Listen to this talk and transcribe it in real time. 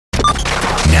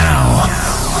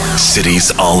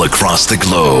Cities all across the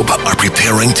globe are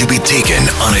preparing to be taken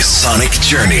on a sonic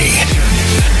journey.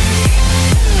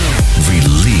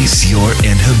 Release your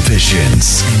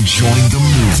inhibitions and join the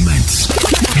movement.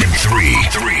 In 3,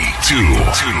 2,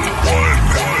 1.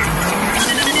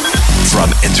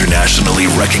 From internationally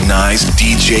recognized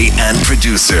DJ and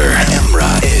producer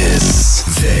Emrah is.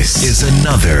 This is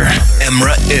another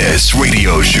Emrah is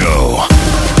radio show.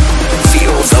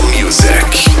 Feel the music.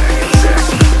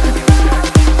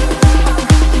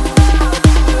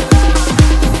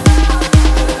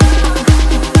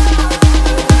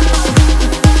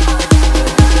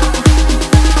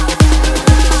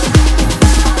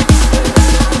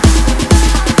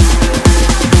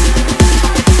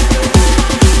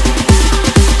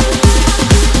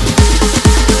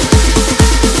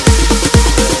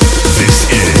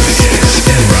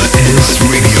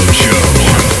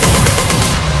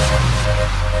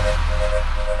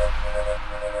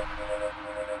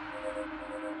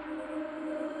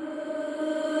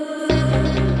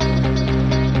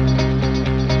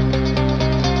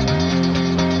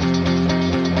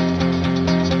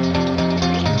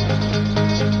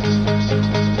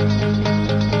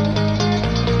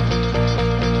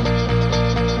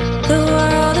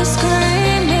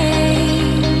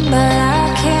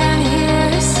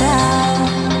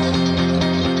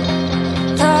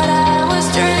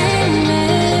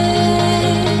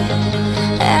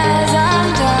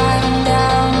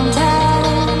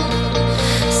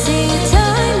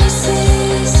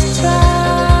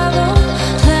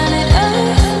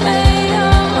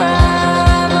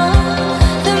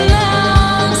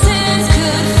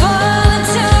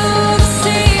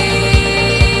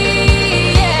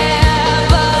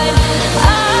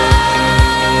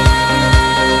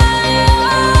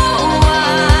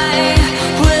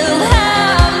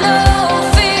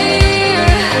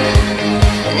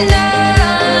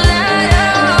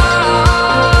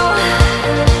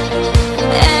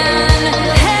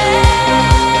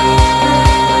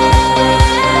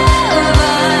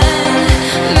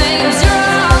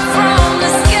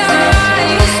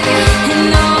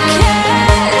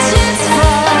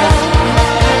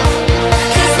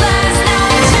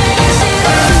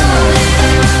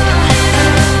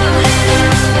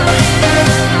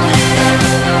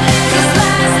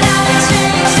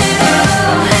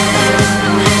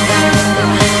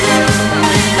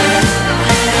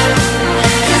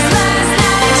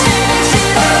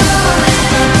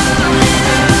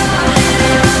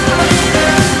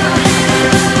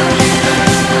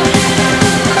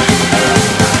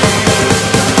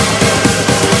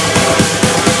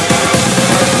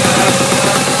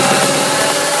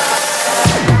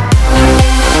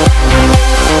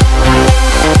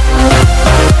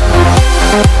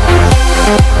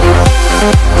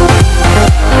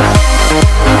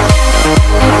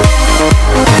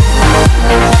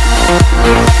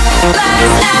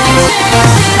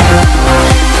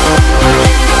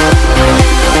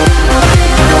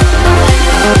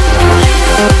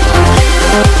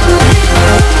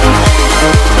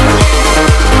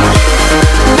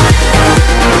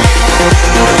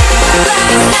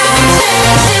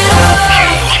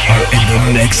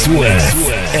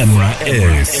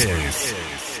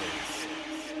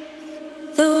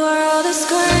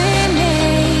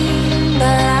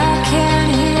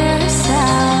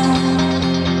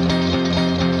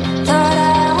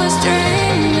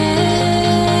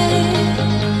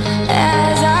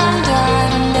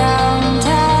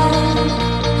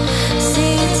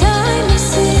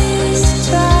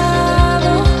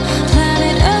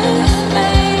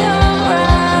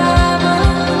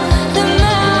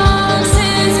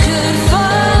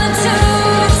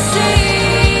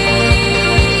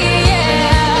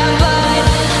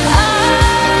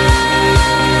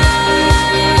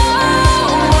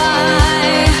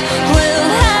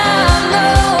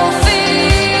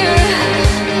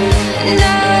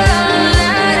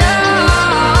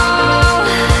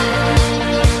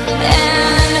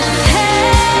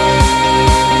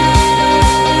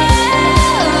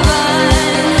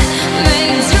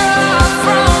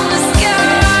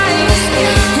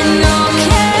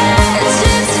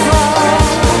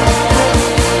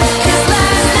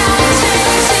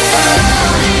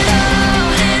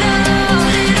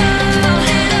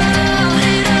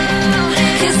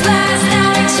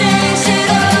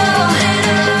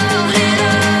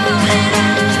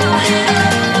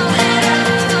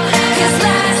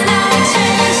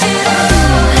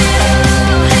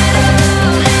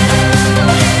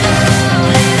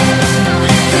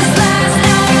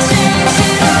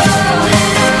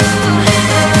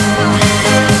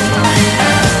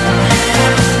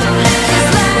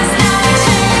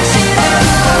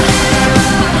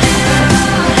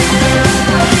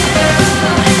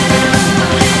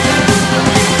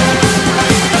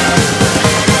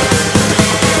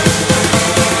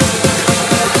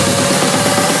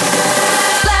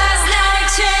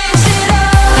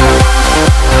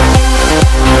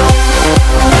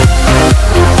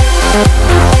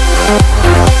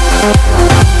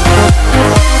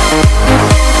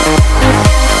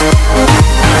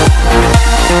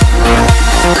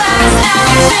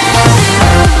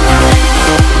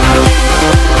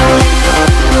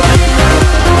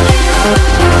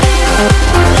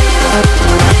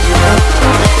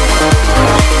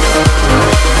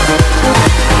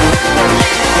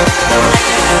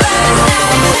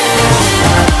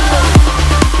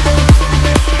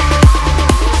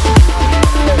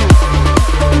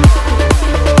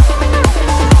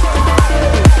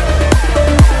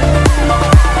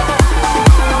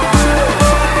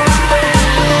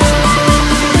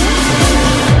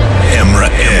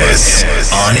 is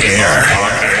on air.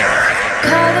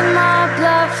 Calling my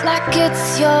bluff like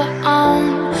it's your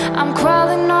own. I'm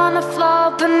crawling on the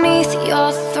floor beneath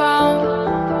your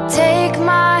throne. Take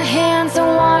my hands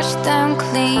and wash them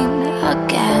clean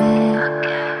again.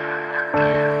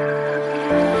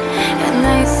 And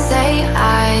they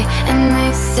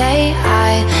say I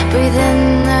breathe in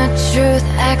the truth,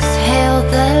 exhale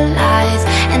the lies.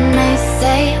 And they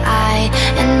say I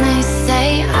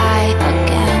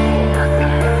again.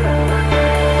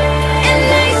 And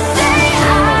they say I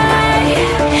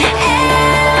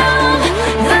am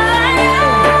the liar,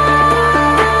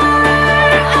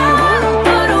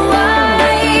 but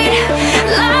white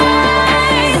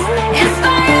lies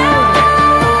inspire.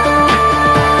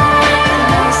 And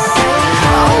they say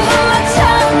over my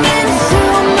tongue into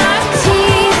my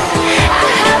teeth, I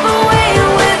have a way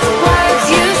with words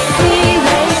you see.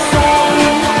 They say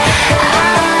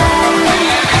I'm the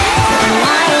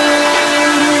liar,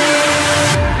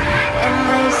 and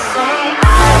they say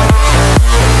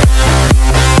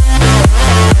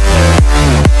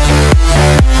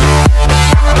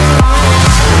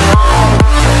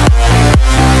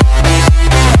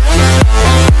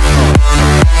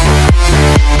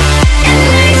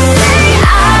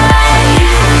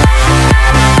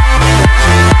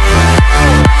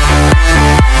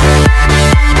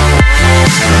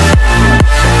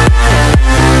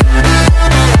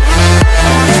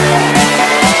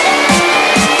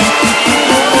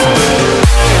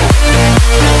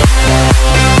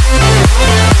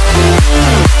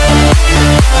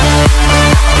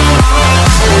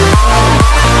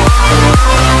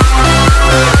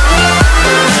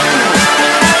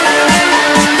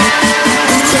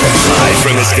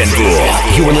From Istanbul,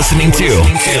 you are listening to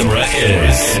Emrah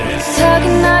is.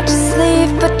 tugging at your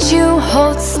sleeve, but you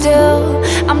hold still.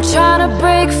 I'm trying to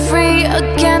break free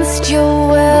against your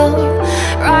will.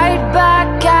 Right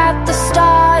back at the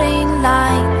starting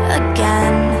line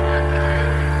again.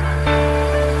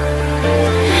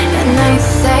 And they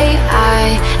say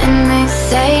I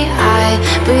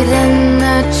breathe in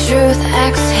the truth,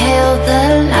 exhale the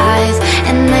lies.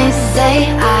 And they say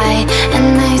I again. And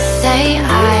they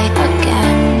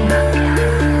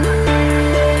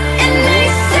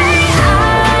say I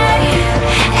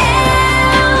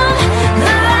am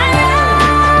the liar,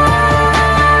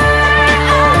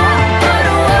 but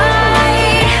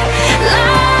white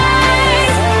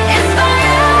lies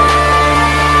inspire.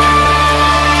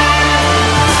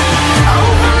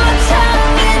 Over my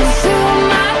tongue into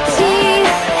my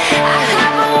teeth, I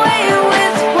have a way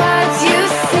with words you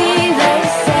see. They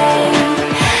say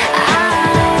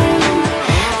I'm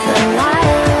the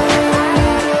liar.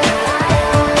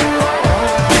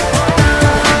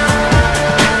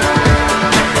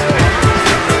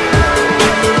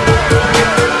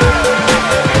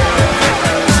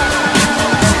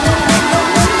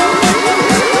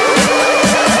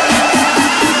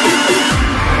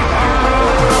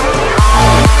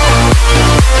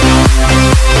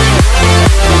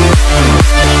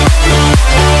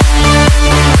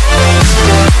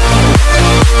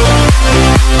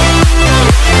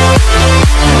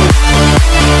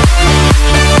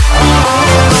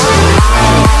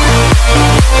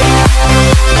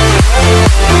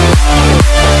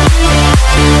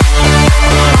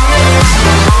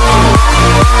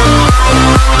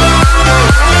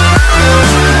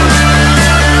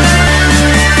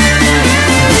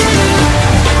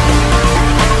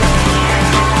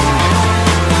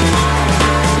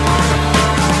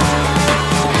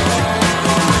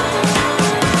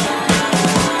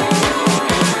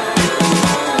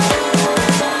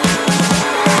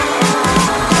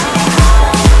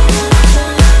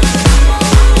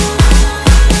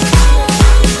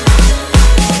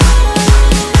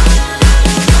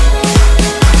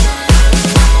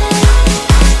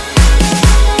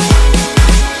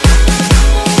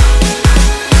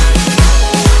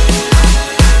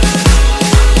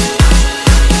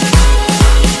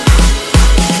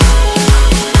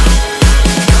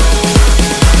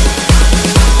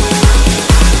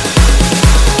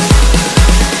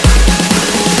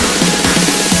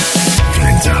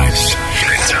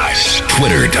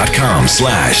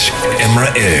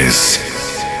 Twitter.com/Emrah is.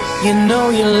 You know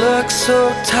you look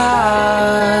so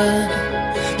tired.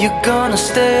 You're gonna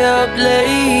stay up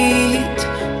late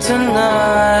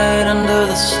tonight under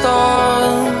the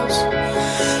stars.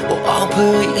 Well, I'll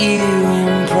put you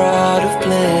in pride of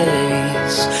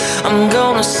place. I'm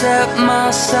gonna set my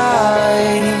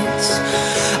sights.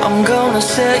 I'm gonna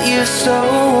set your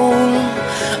soul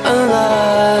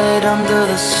alight under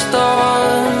the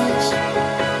stars.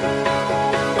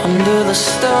 Under the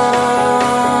stars.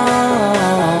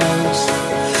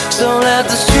 So let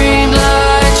the street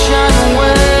light shine.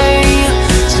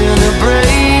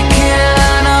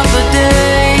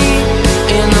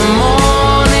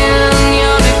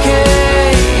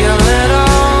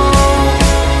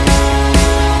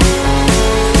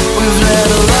 We've let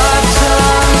a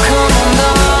lifetime come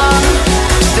undone,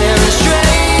 staring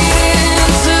straight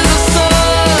into the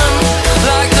sun,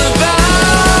 like the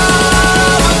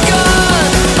bow of a gun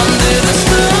under the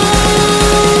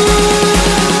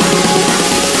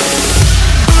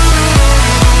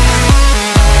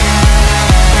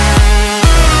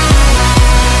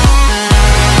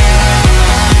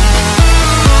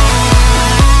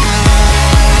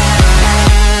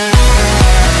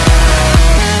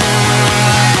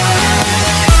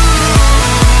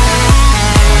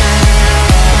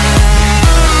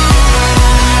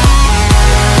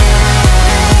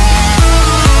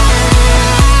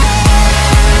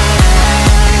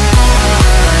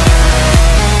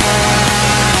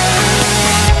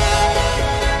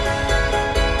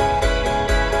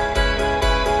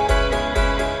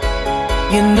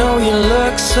You know you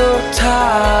look so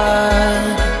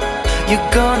tired.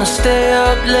 You're gonna stay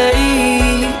up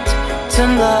late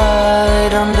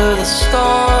tonight under the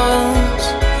stars.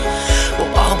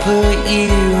 Well, I'll put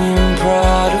you in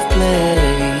pride of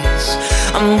place.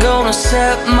 I'm gonna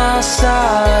set my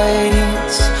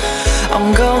sights.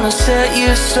 I'm gonna set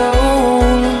your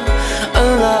soul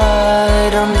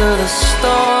alight under the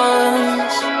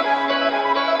stars.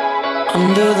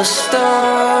 Under the stars.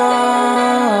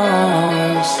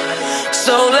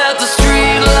 So let the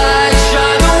street lights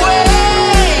shine away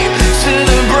to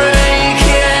the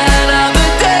breaking of the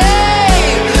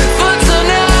day. For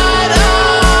tonight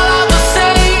all of the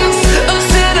saints are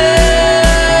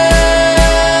sinners.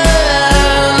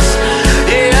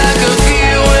 Yeah, I can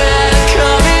feel it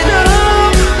coming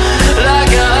up,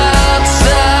 like a hot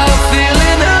south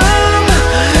feeling up,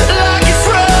 like it's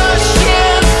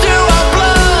rushing through our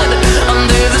blood.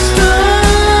 Under the stars,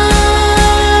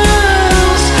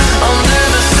 under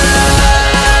the stars,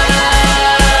 under the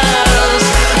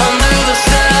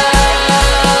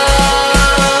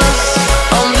stars,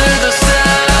 under the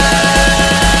stars,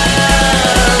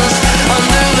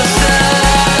 under the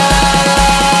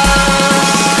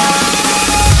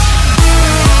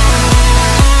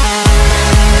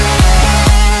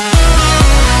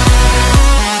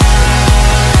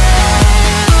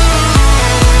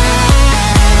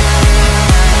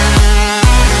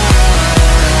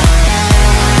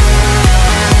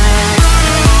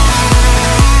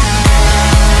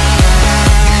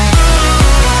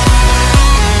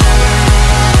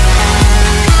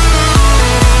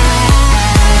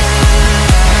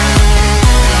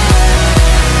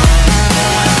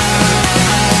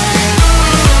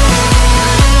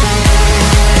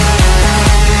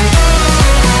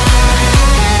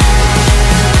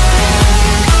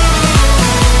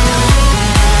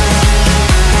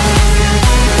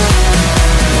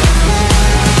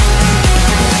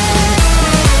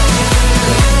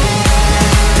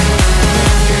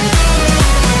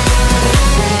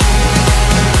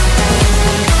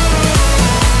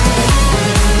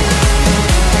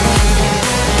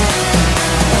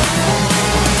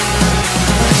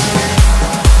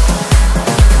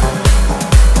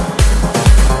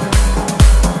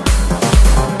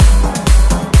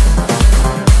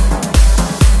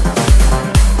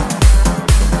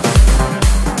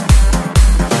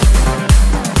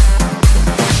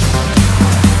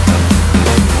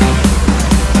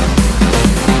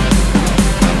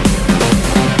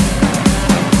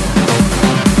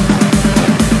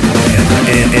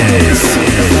This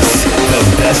is the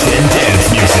best in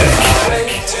dance music.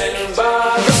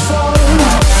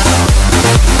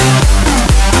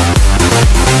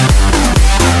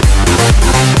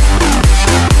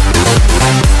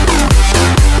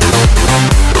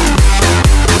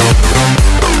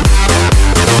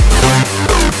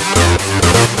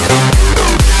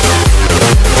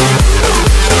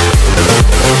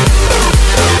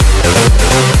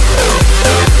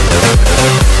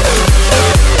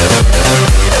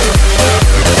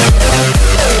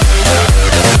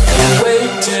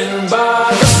 waiting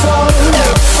by the phone.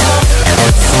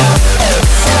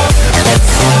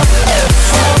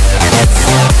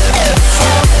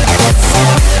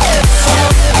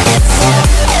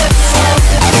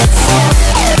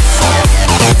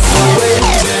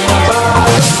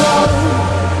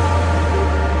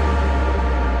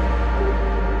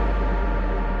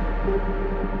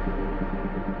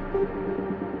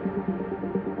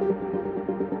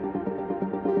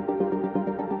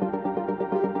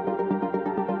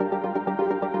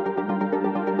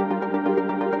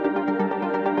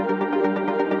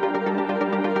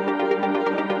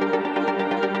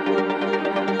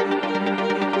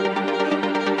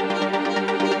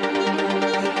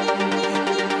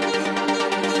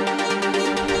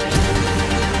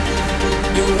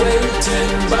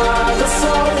 waiting by the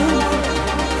phone.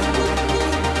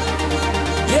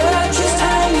 Yeah.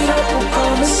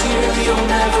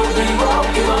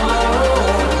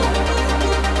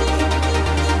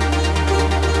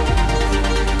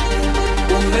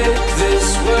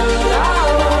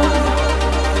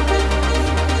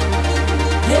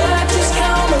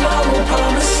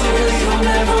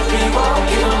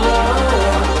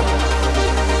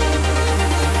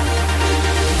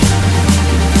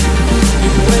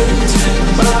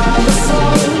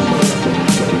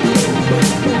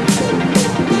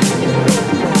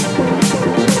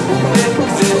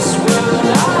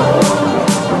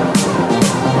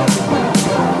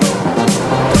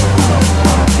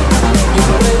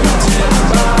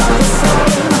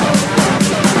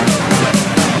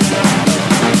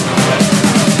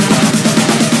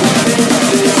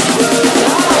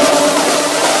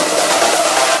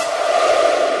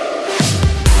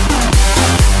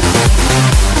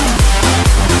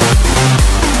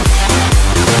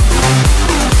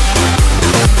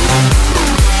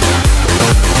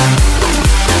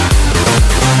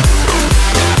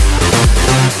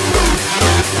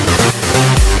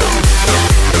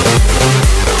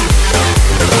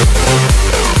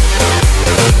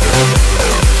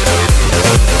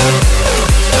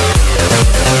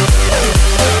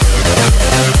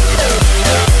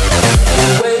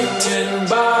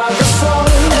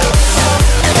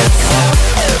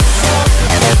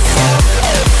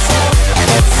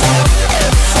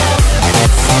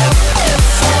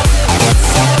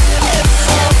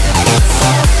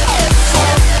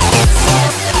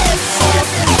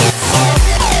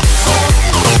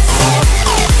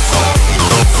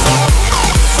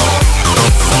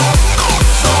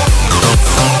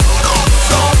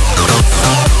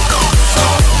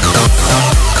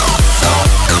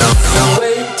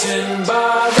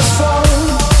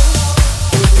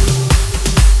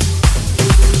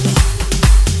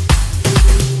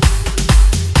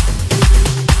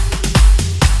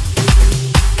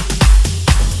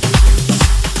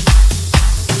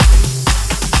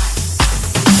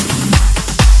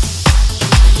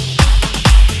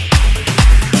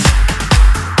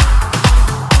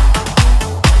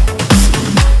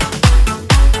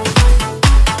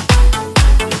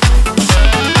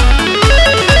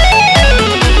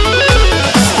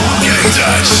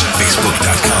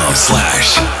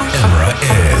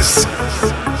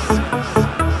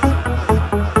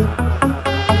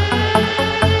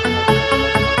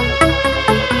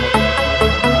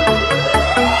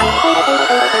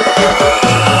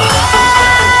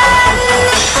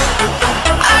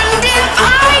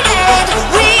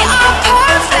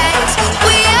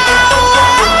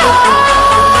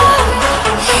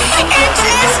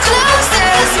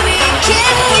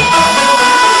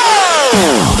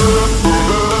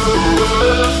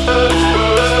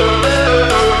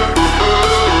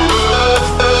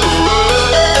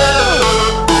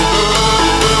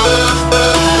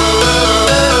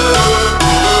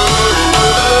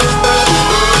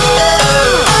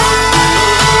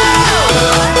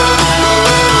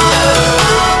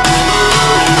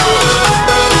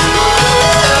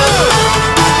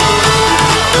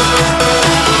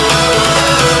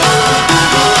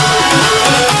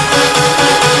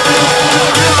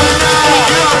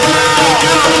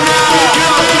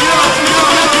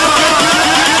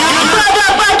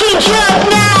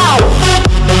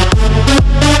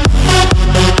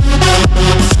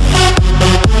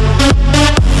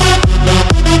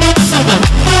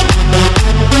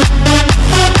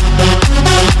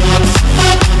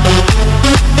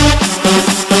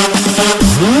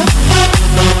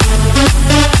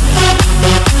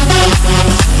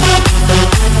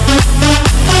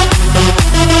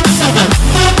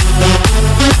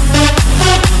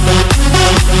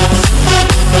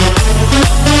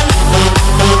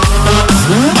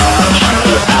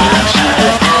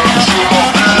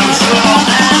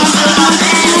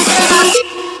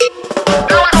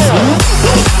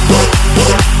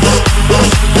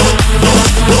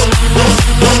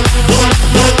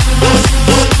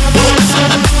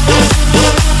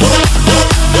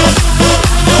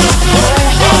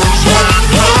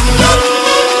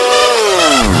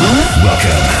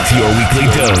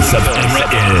 dose of Emrah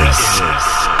is.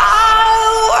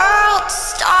 Our world's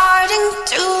starting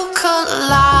to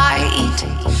collide,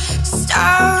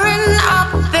 stirring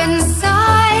up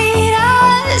inside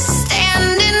us,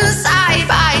 standing side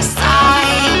by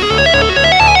side.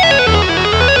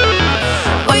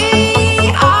 We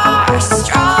are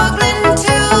struggling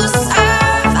to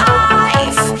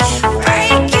survive,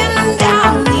 breaking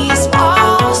down these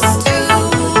walls to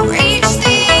reach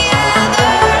the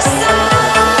other side.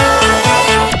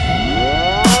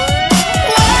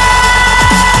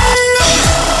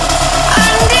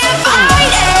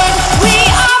 Undivided, we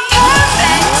are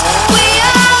perfect, we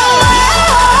are love.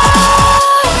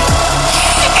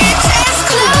 It's as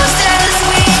close as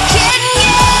we can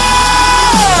get.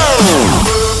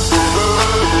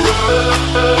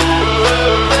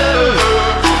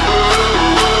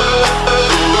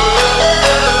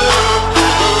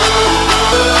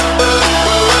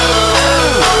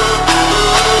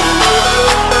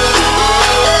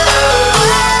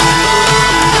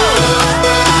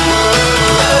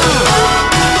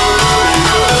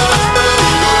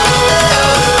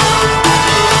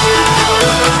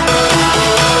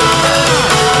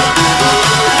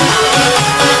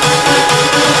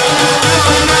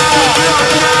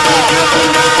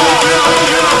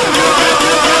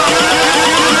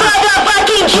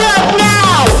 Motherfucking jump now!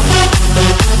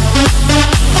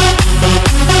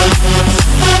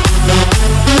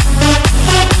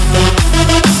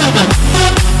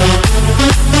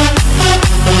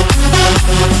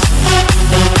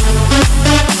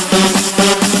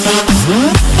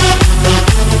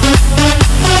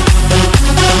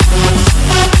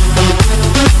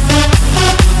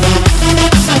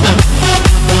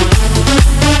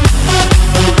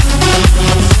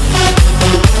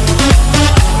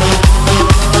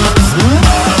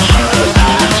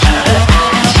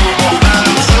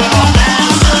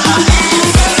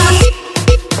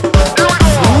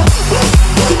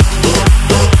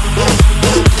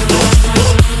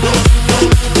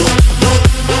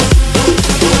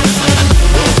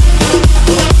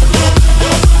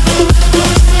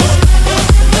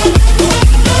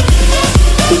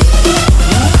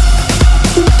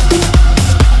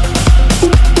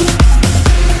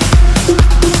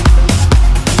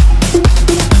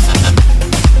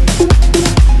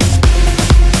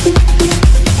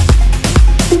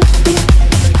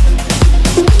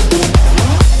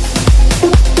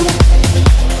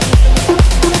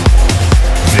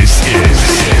 This is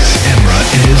Emrah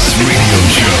is Radio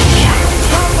Show.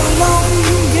 Come along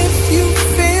if you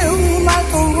feel like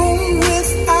a room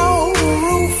without a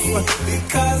roof,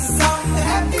 because I'm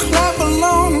happy. Clap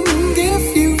along if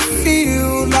you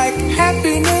feel like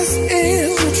happiness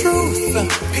is the truth,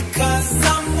 because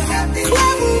I'm happy.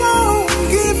 Clap along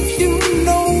if you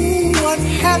know what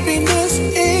happiness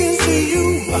is to you,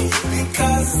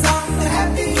 because I'm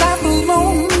happy. Clap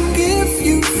along if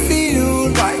you feel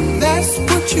like that's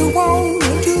what you want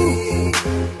to do.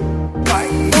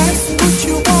 Like that's what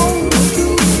you want to do.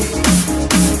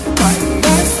 Like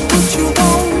that's what you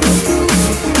want to do.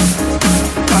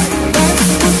 Like that's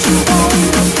what you want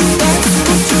to do. That's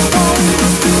what you want to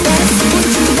do. That's what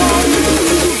you want to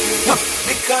do.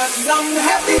 Because I'm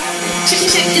happy.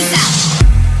 Check this out.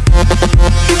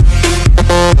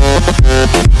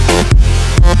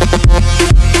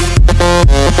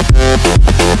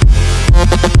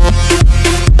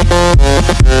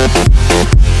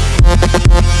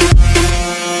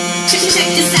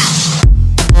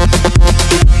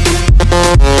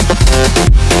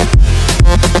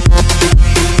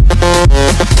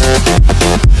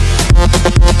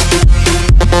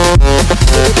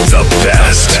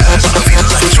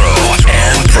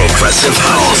 progressive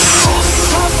house.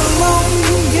 Clap along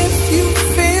if you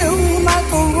feel like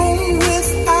a room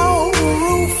without a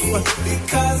roof,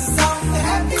 because I'm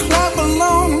happy. Clap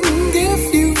along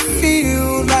if you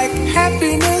feel like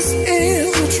happiness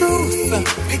is the truth,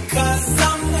 because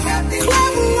I'm happy.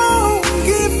 Clap along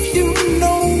if you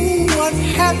know what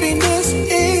happiness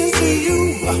is to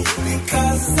you,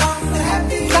 because I'm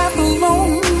happy. Clap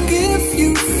along if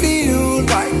you feel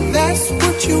like that's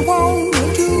what you want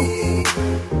to do,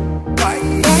 like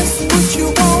that's what you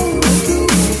want to do,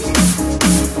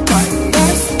 like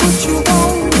that's what you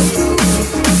want to do,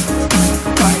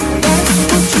 like that's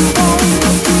what you want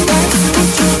to do, that's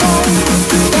what you want to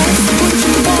do, that's what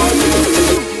you want to do.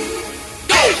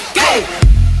 Go, go!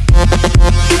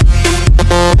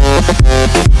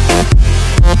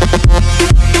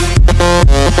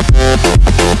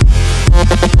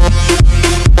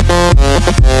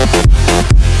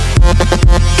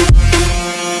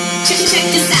 Check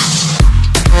this out.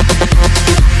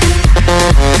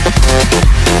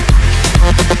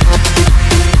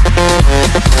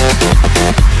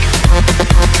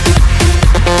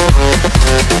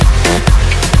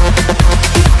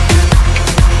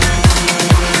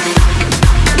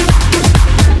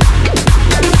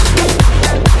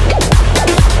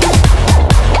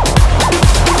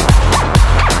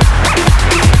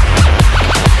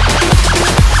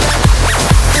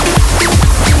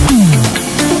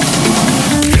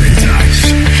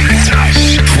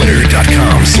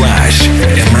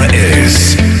 Twitter.com/Emrah.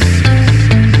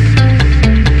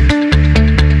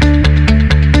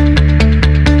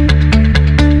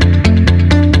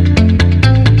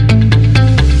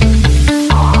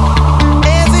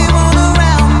 Everyone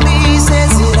around me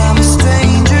says that I'm a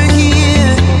stranger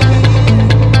here.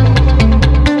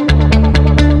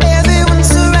 Everyone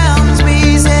surrounds me,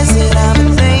 says that I'm a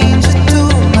danger to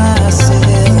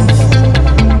myself.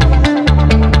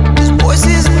 There's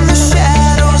voices in the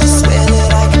shadows, I swear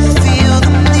that I can feel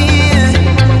them near.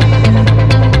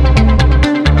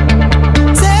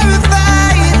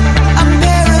 Terrified, I'm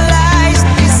paralyzed,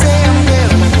 they say I'm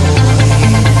paranoid.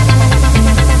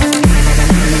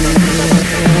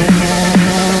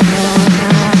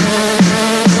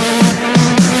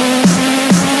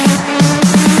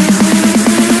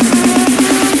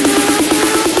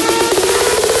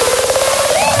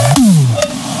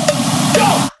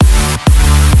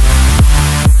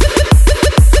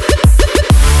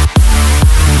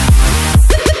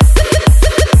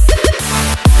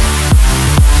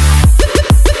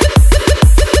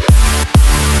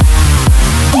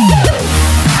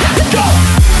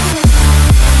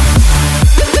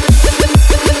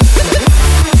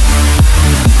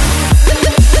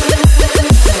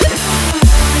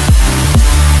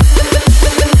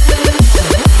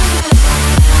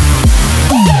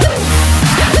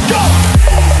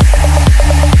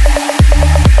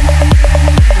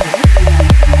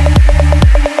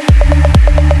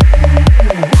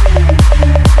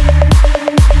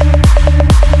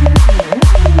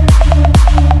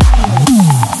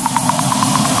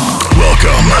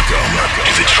 Welcome to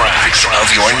the tracks of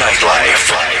your nightlife.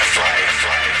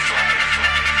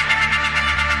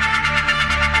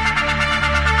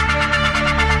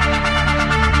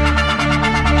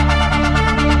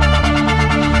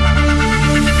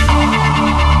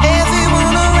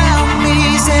 Everyone around me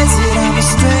says that I'm a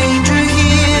stranger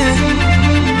here.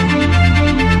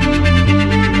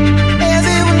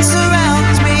 Everyone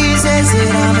surrounds me, says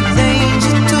that I'm a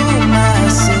danger to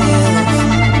myself.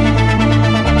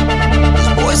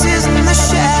 There's voices in the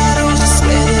shadows, I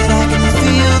swear that I can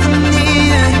feel them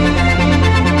near.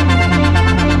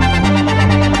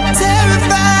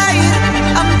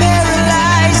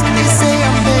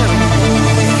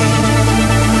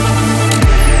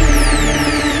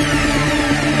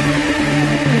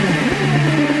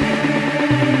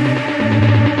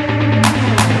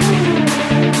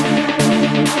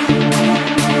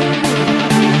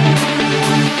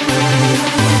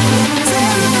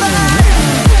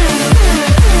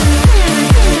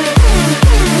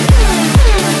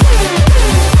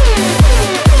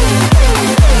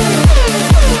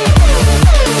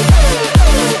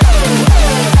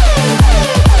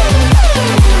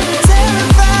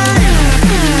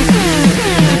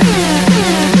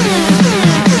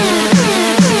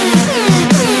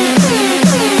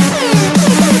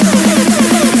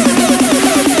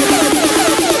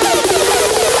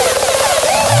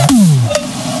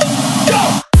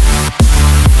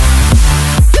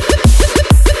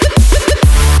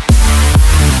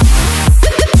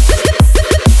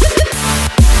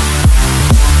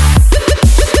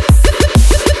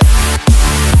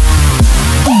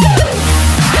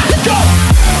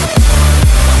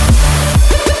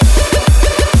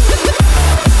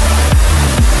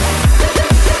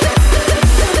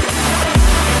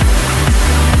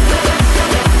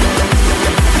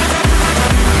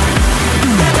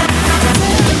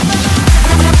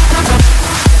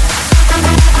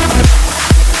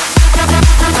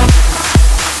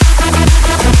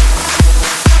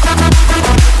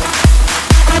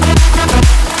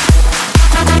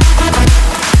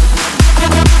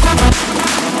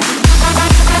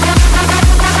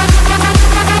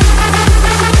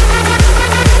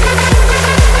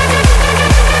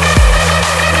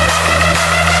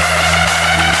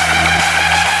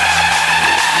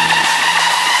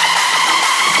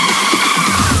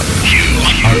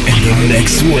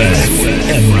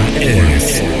 is.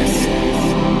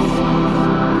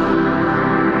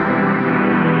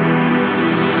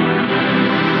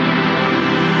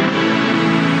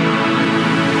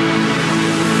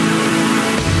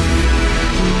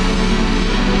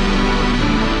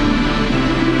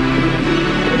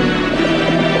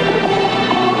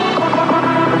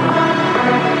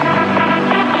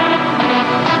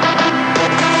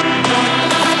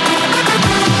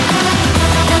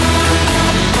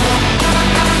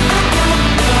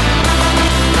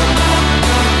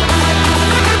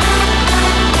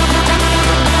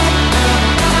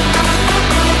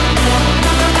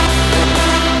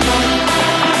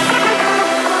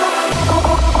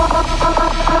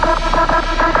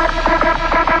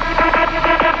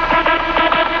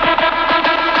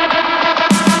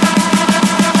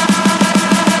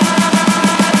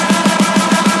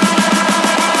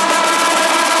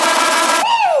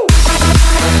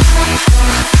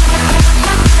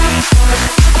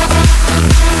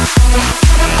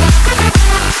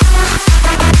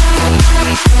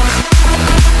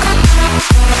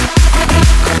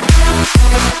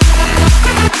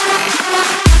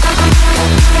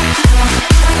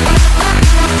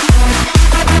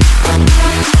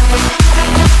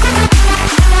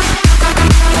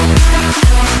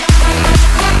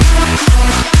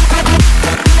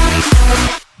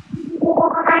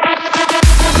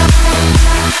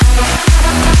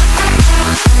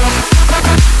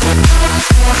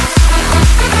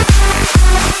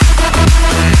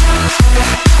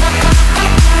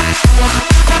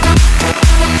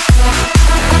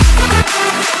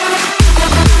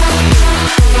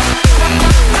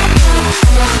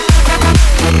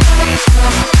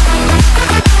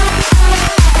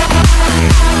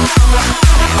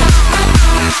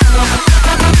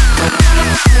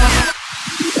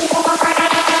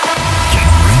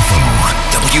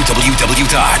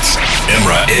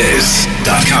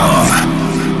 www.emrahiz.com.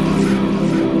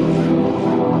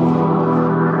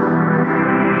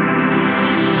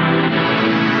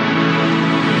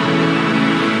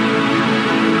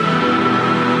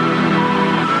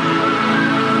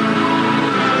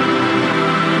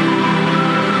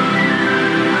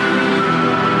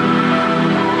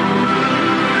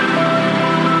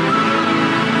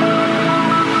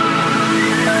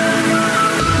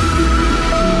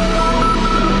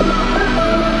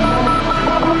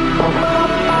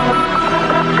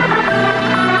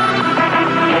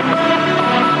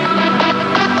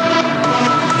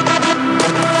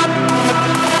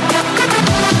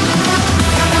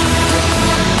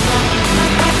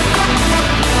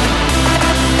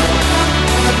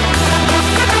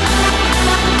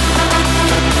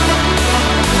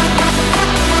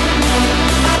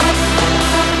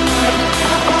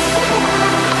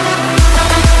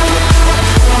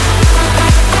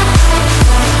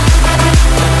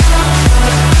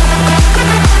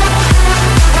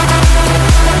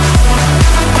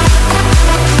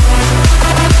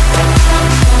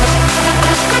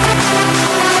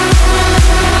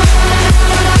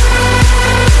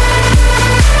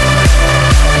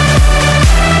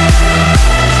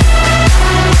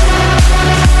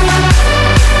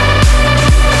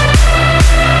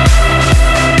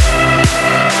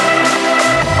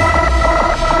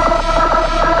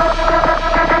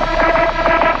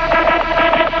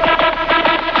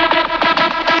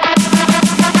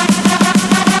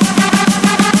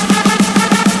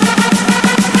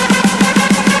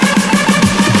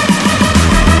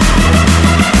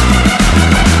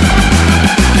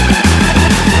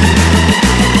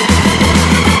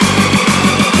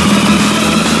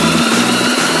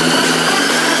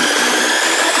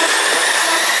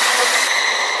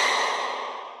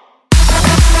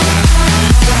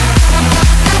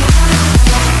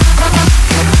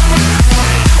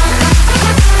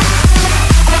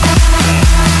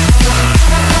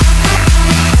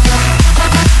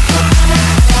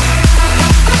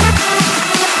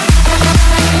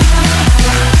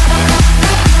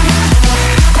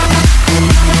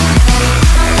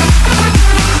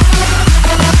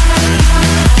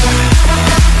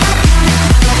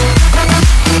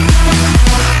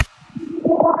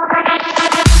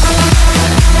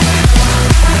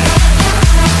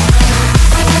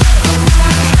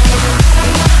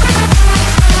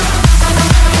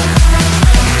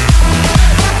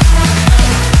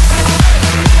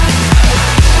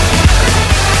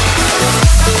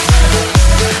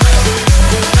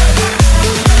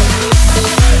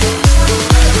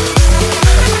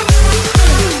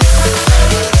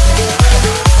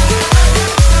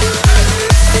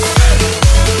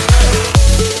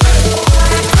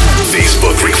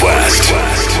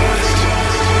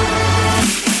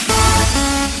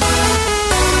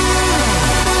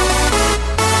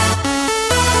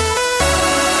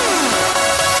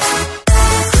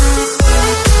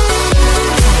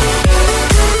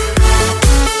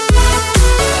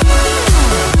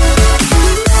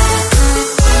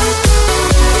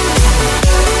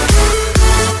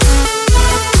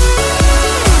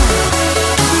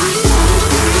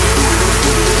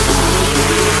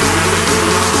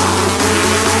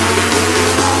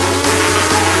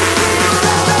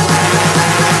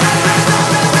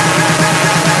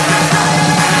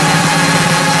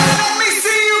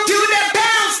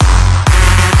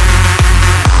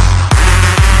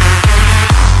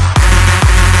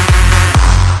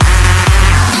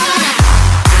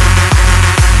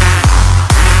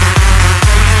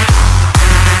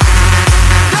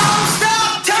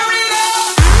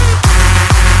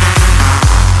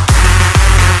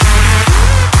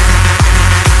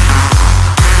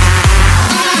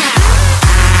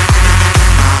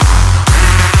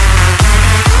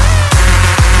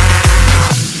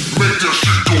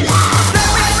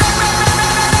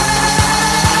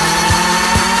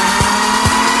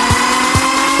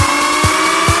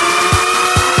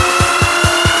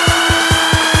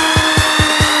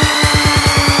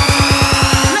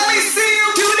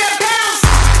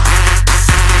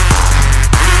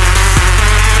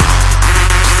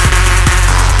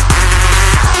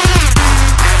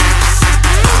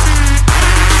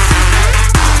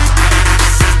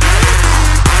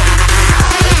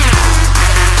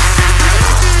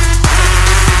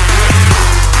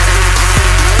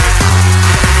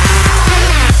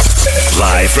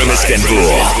 from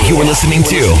Istanbul. You are listening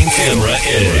to Emrah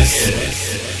Is.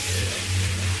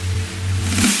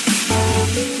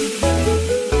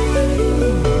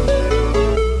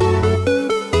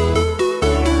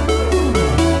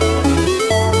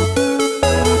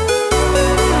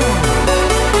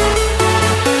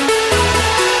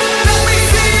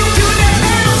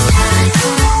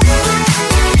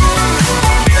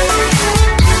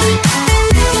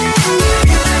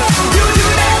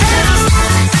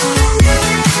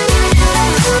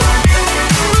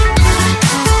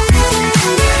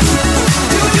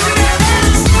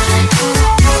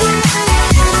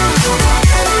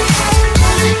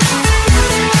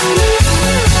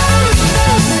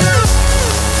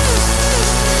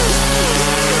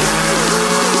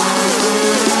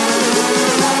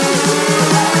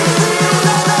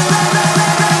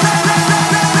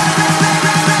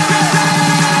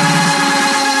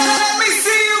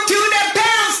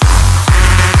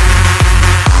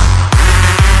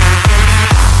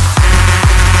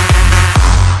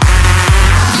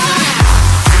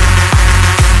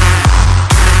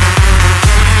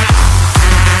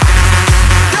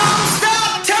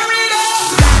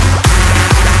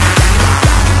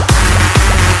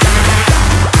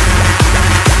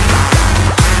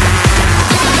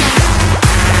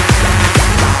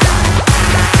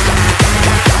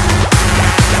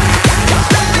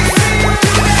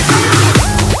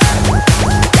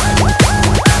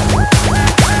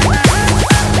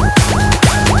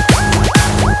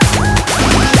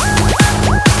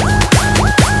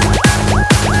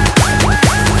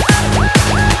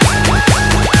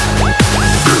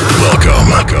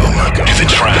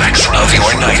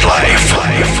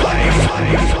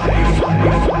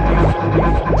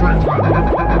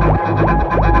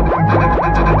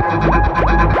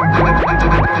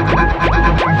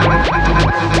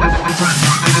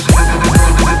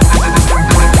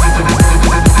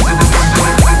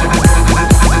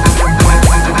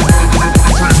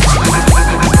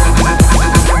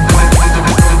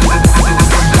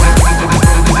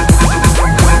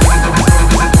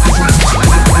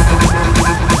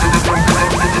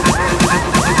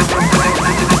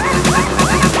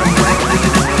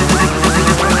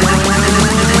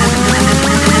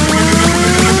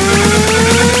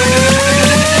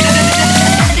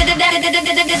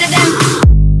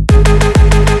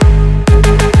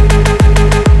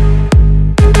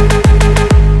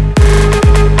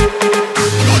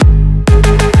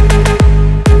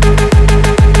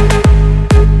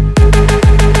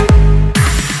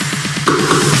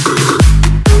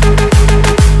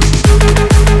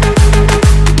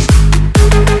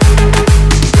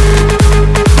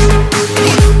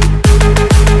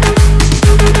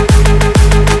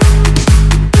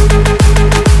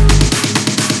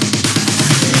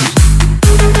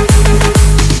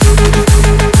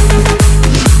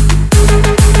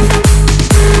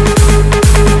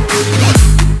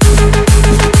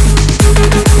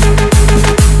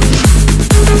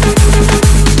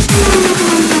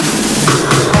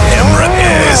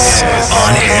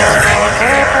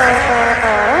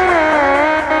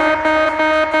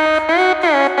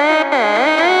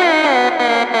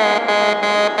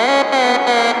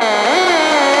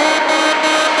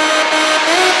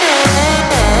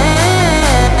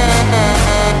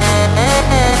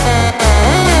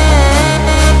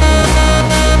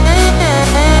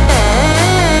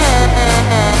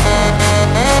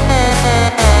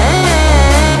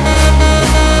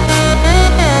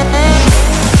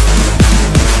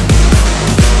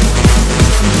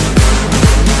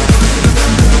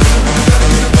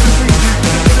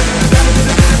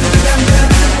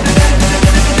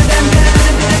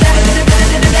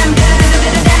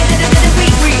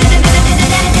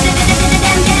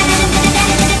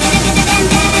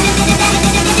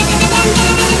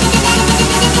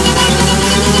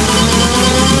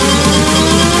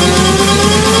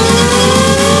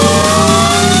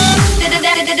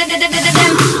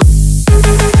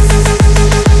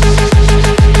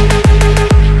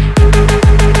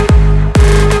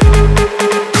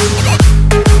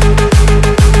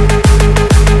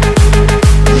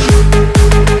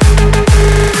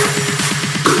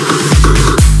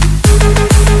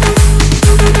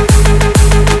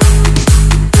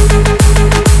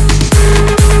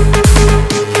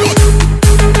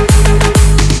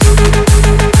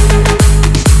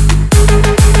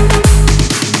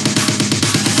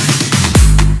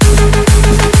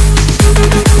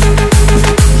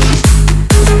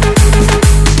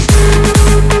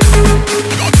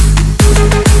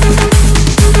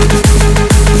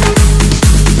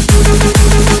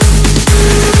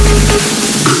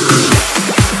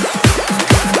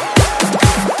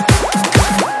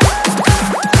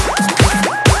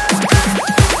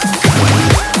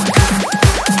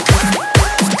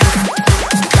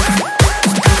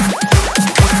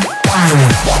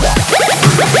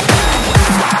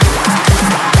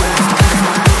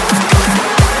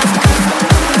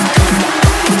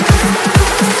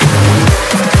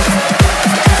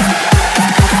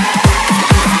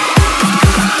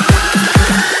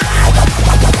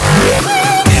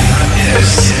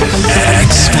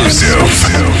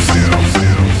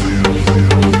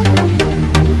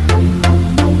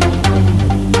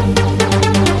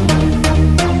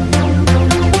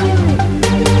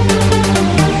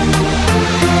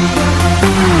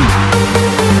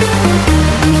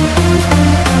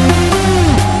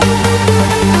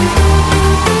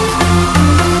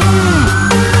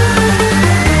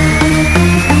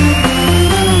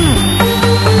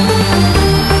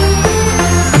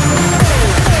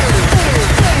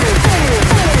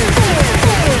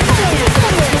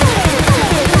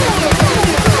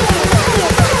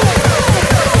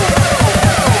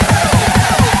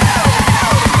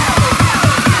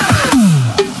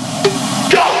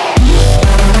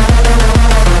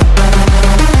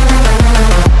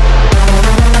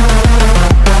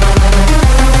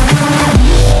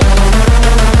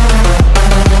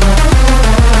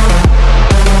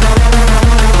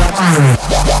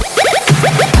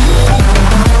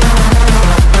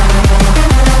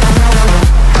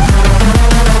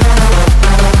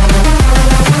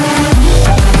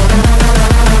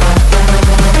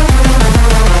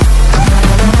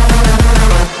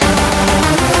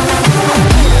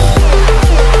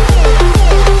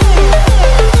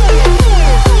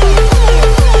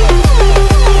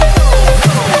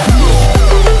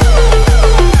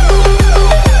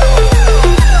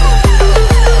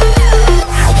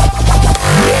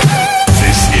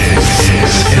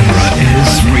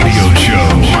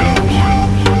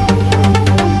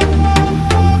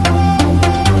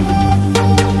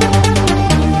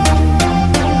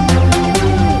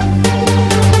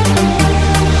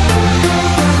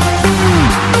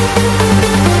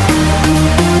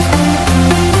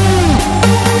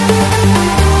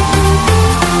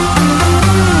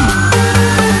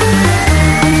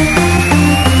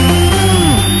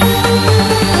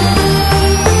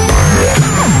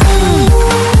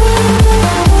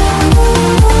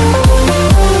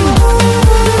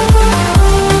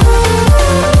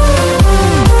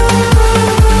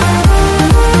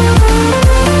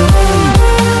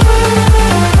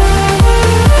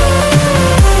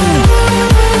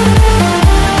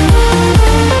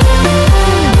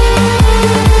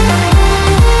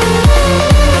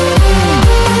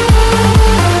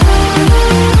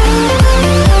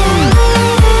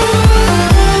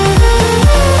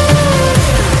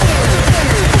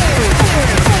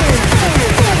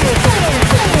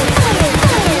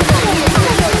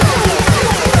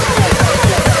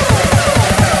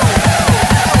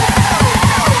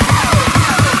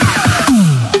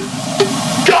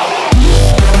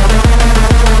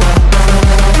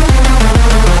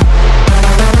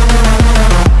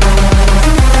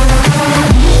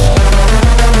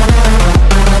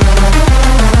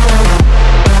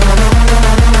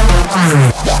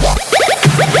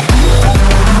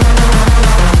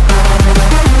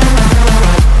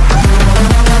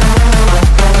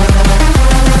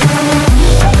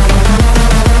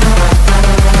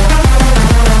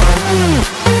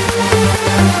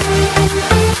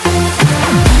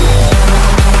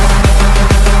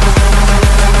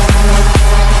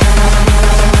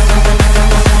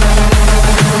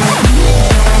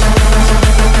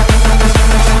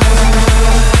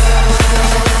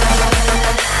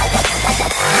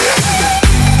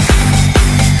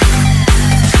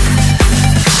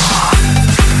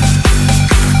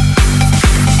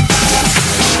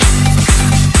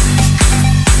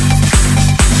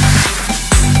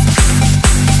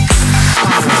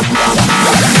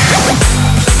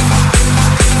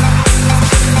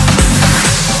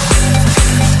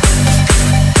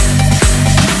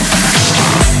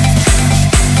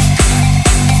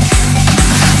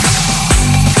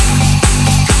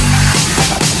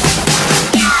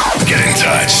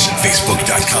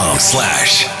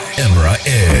 Facebook.com/Emrah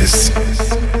is.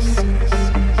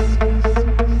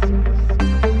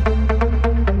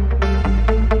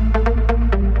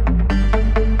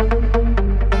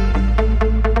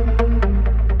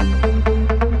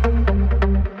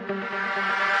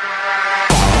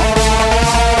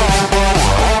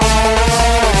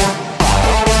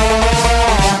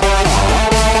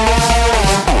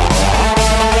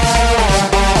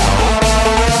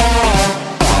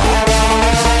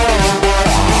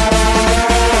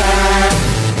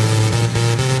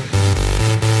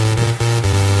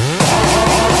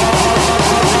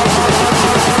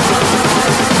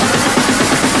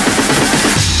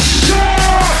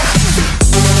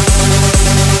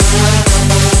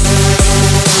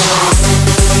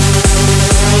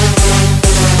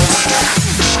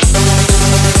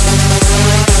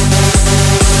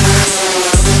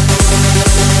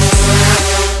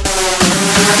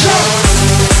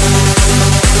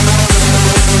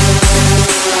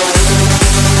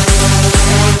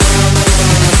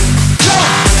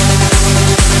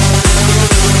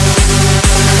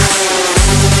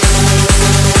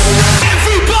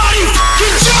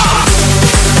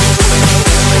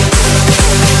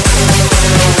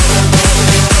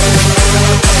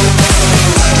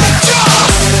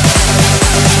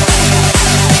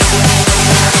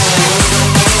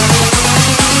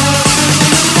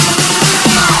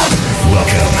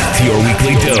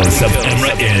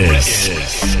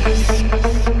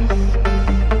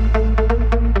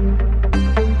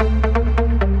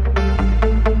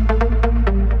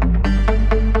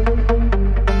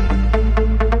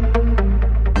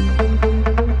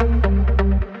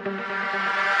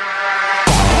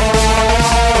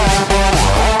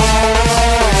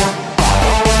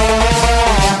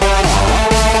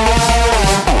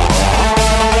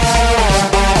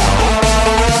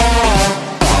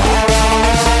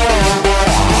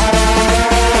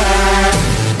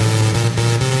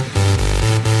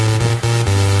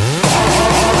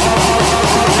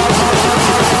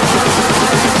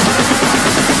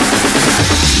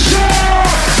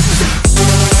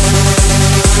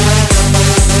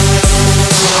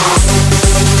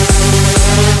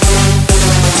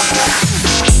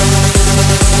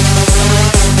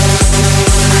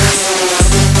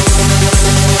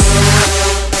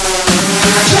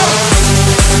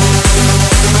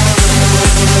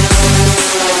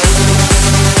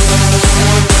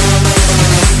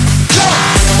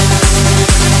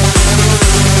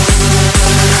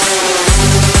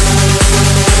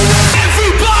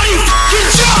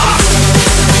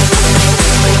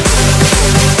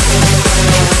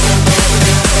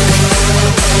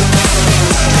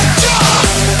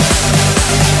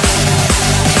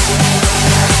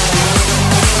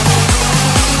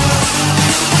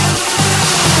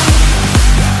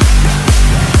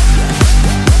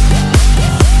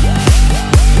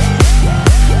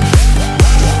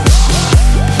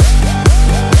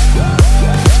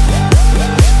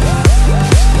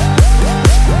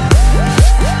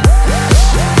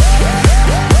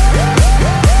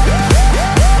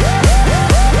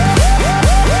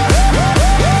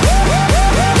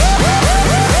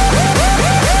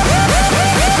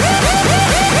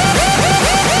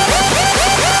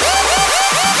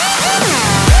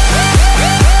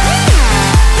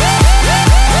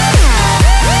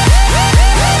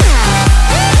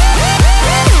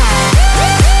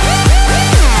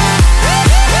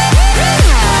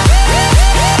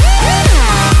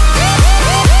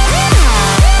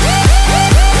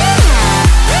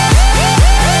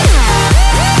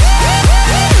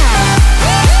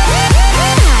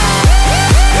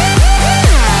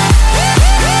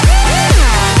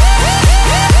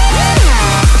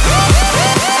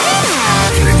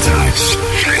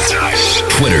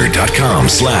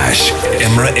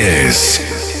 facebook.com/Emrah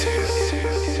is.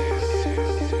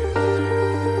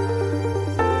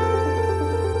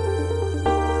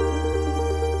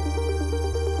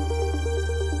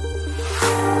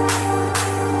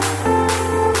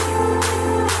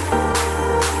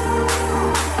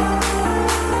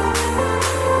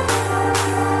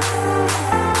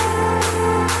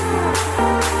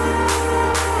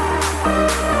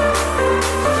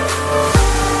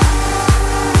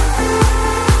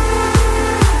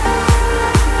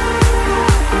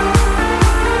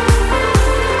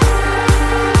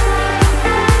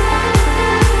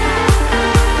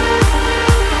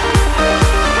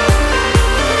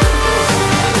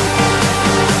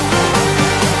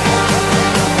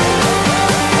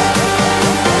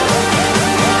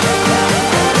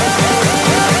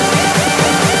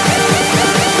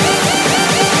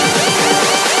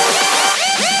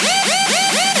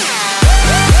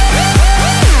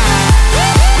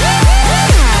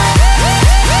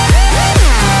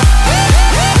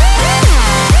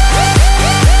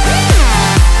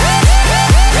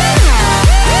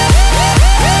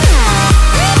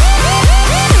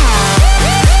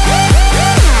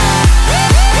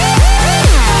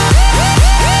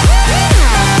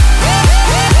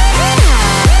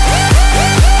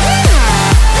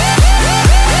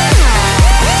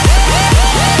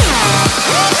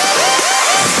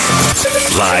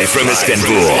 From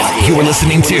Istanbul, you are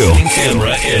listening to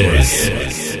Emrah is.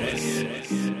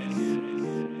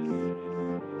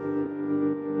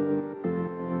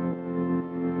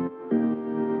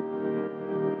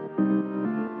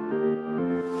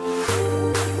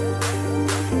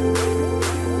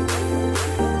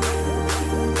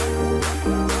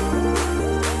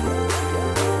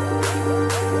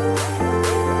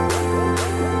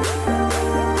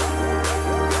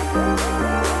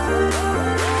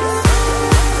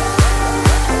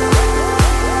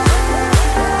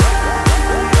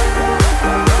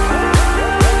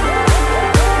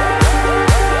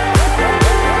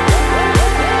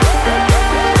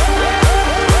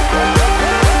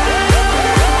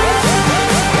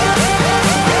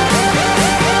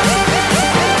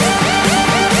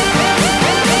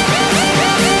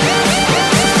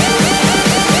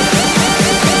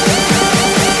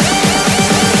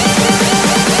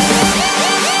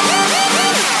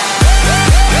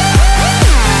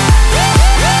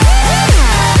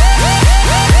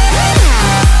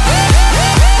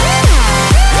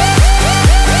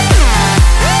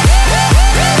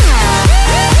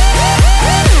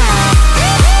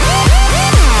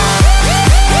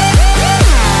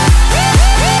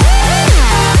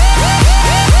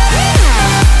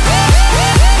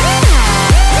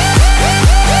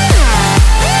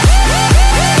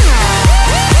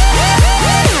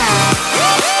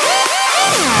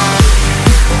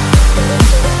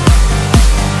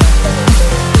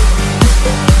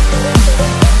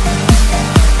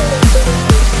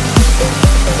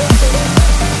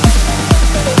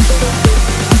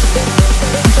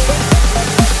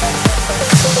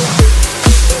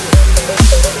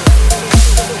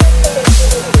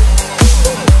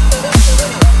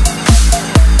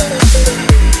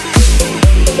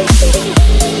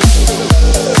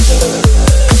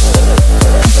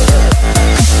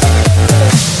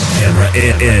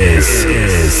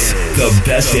 is the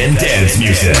best in dance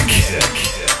music.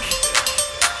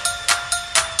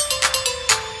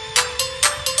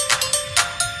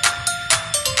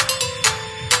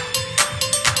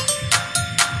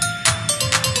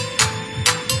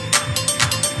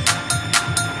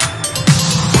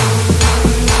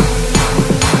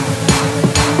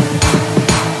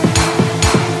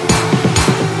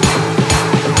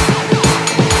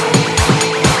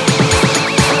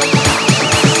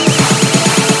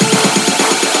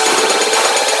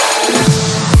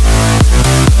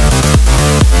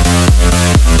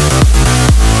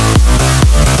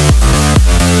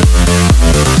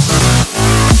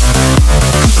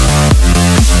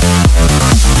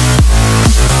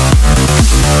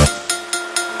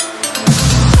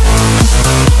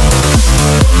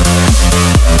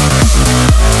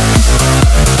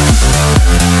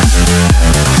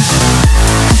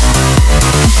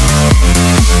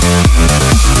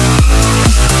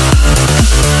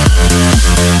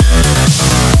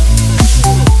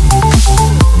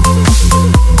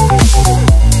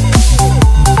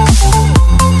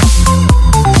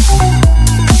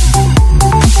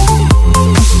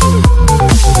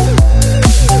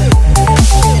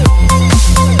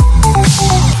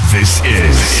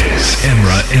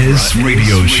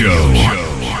 Radio Show.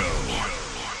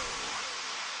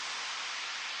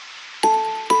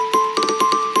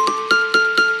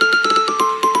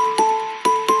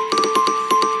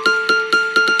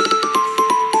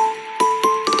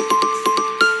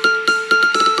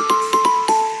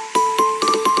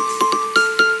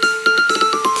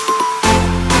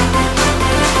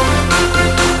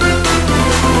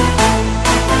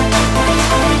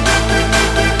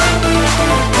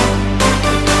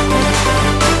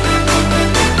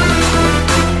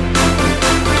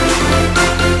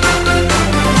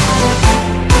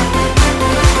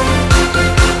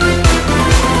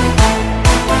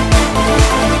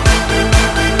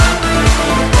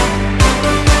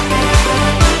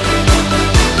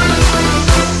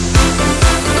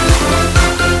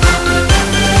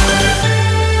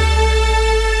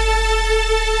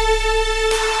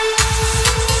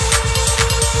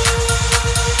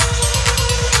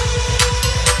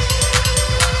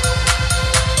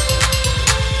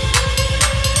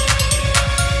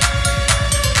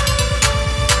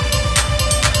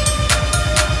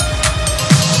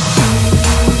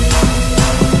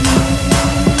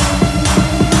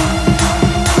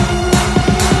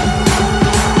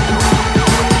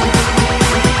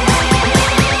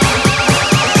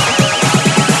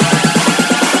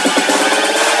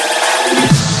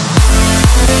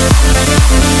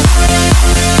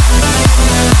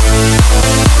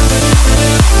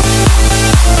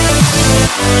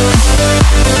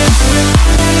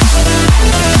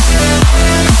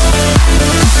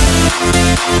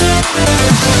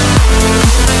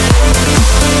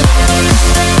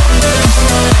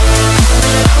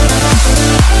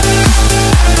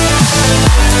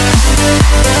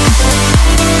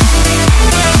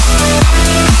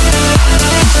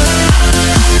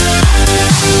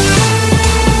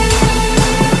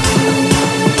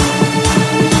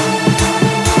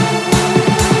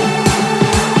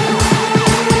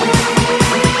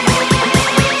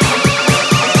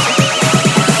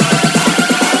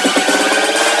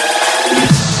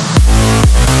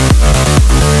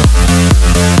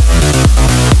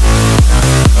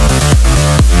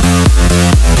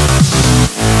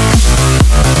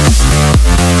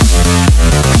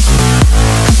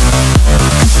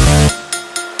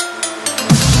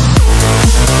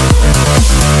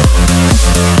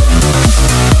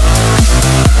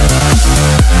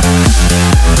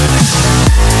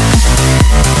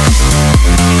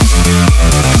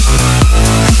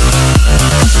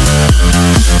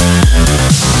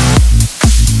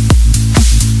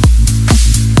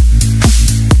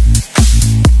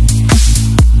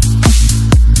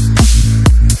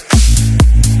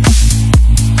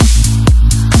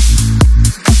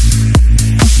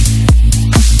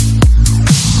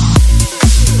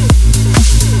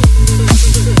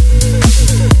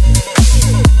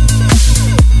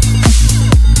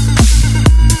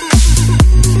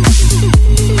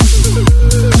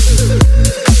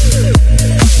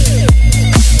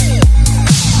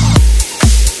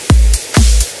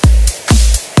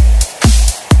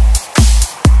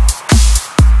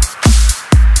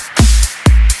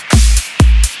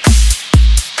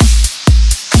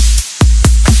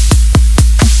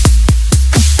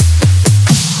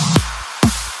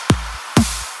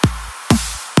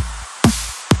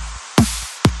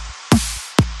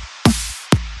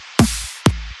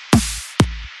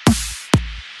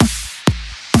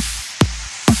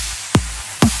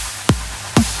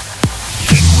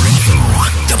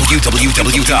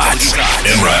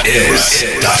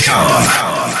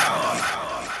 www.emrahiz.com.